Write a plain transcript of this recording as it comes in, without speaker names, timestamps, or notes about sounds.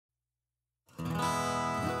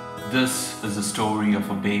This is the story of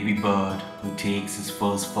a baby bird who takes his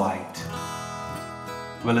first flight.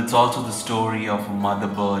 Well, it's also the story of a mother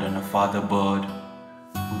bird and a father bird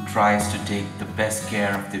who tries to take the best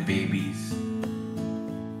care of their babies.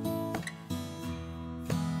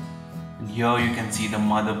 And here you can see the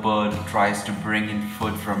mother bird who tries to bring in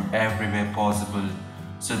food from everywhere possible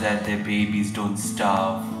so that their babies don't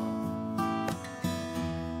starve.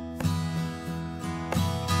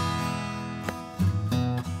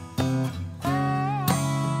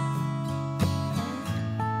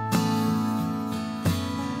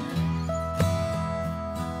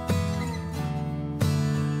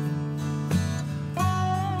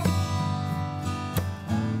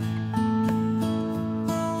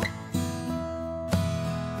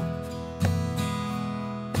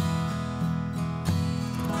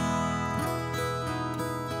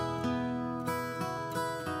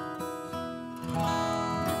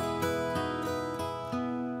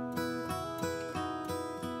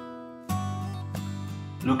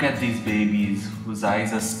 Look at these babies whose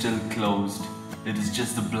eyes are still closed. It is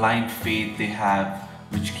just the blind faith they have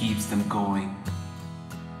which keeps them going.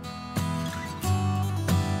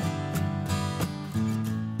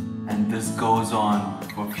 And this goes on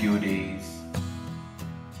for a few days.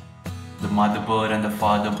 The mother bird and the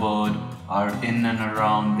father bird are in and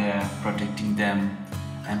around there, protecting them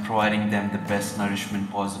and providing them the best nourishment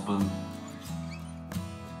possible.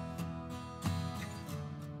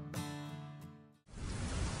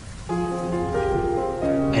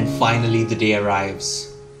 And finally the day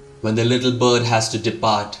arrives, when the little bird has to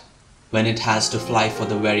depart, when it has to fly for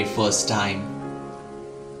the very first time.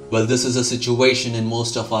 Well, this is a situation in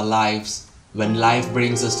most of our lives, when life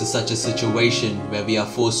brings us to such a situation where we are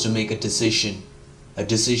forced to make a decision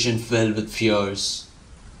filled with fears.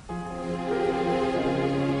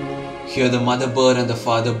 Here the mother bird and the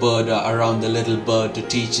father bird are around the little bird to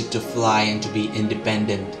teach it to fly and to be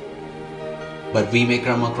independent. But we may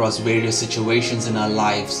come across various situations in our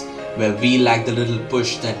lives where we lack the little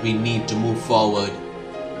push that we need to move forward.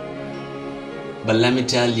 But let me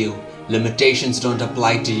tell you, limitations don't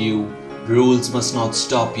apply to you. Rules must not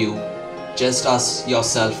stop you. Just ask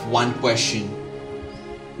yourself one question: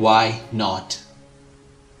 why not?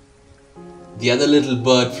 The other little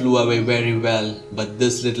bird flew away very well, but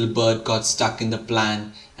this little bird got stuck in the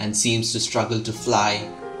plan and seems to struggle to fly.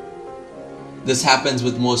 This happens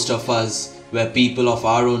with most of us, where people of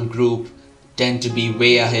our own group tend to be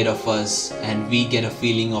way ahead of us and we get a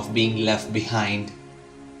feeling of being left behind.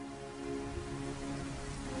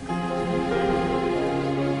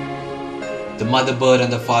 The mother bird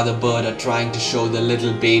and the father bird are trying to show the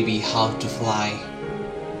little baby how to fly.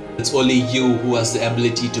 It's only you who has the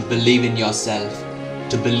ability to believe in yourself,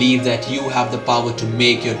 to believe that you have the power to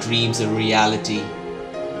make your dreams a reality.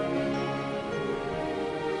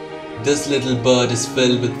 This little bird is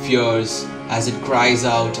filled with fears as it cries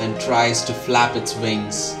out and tries to flap its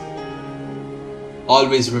wings.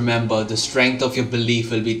 Always remember, the strength of your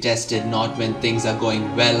belief will be tested not when things are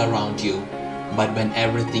going well around you, but when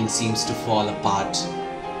everything seems to fall apart.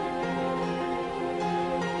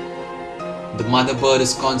 The mother bird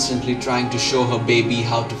is constantly trying to show her baby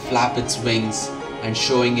how to flap its wings and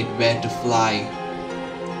showing it where to fly.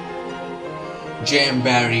 J.M.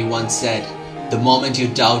 Barrie once said, "The moment you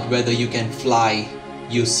doubt whether you can fly,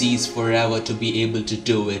 you cease forever to be able to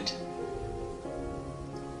do it."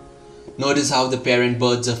 Notice how the parent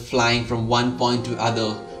birds are flying from one point to other,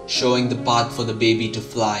 showing the path for the baby to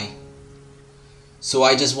fly. So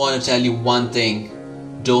I just want to tell you one thing: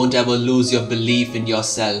 don't ever lose your belief in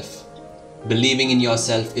yourself. Believing in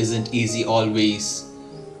yourself isn't easy always,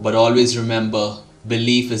 but always remember,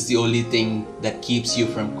 belief is the only thing that keeps you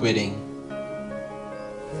from quitting.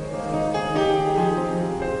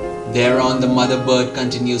 Thereon, the mother bird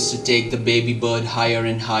continues to take the baby bird higher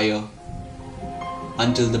and higher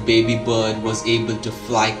until the baby bird was able to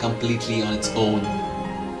fly completely on its own.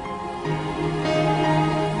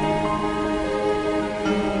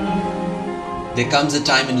 There comes a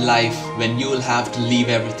time in life when you will have to leave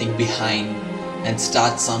everything behind and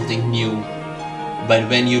start something new. But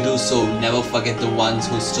when you do so, never forget the ones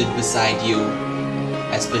who stood beside you,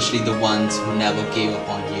 especially the ones who never gave up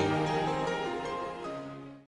on you.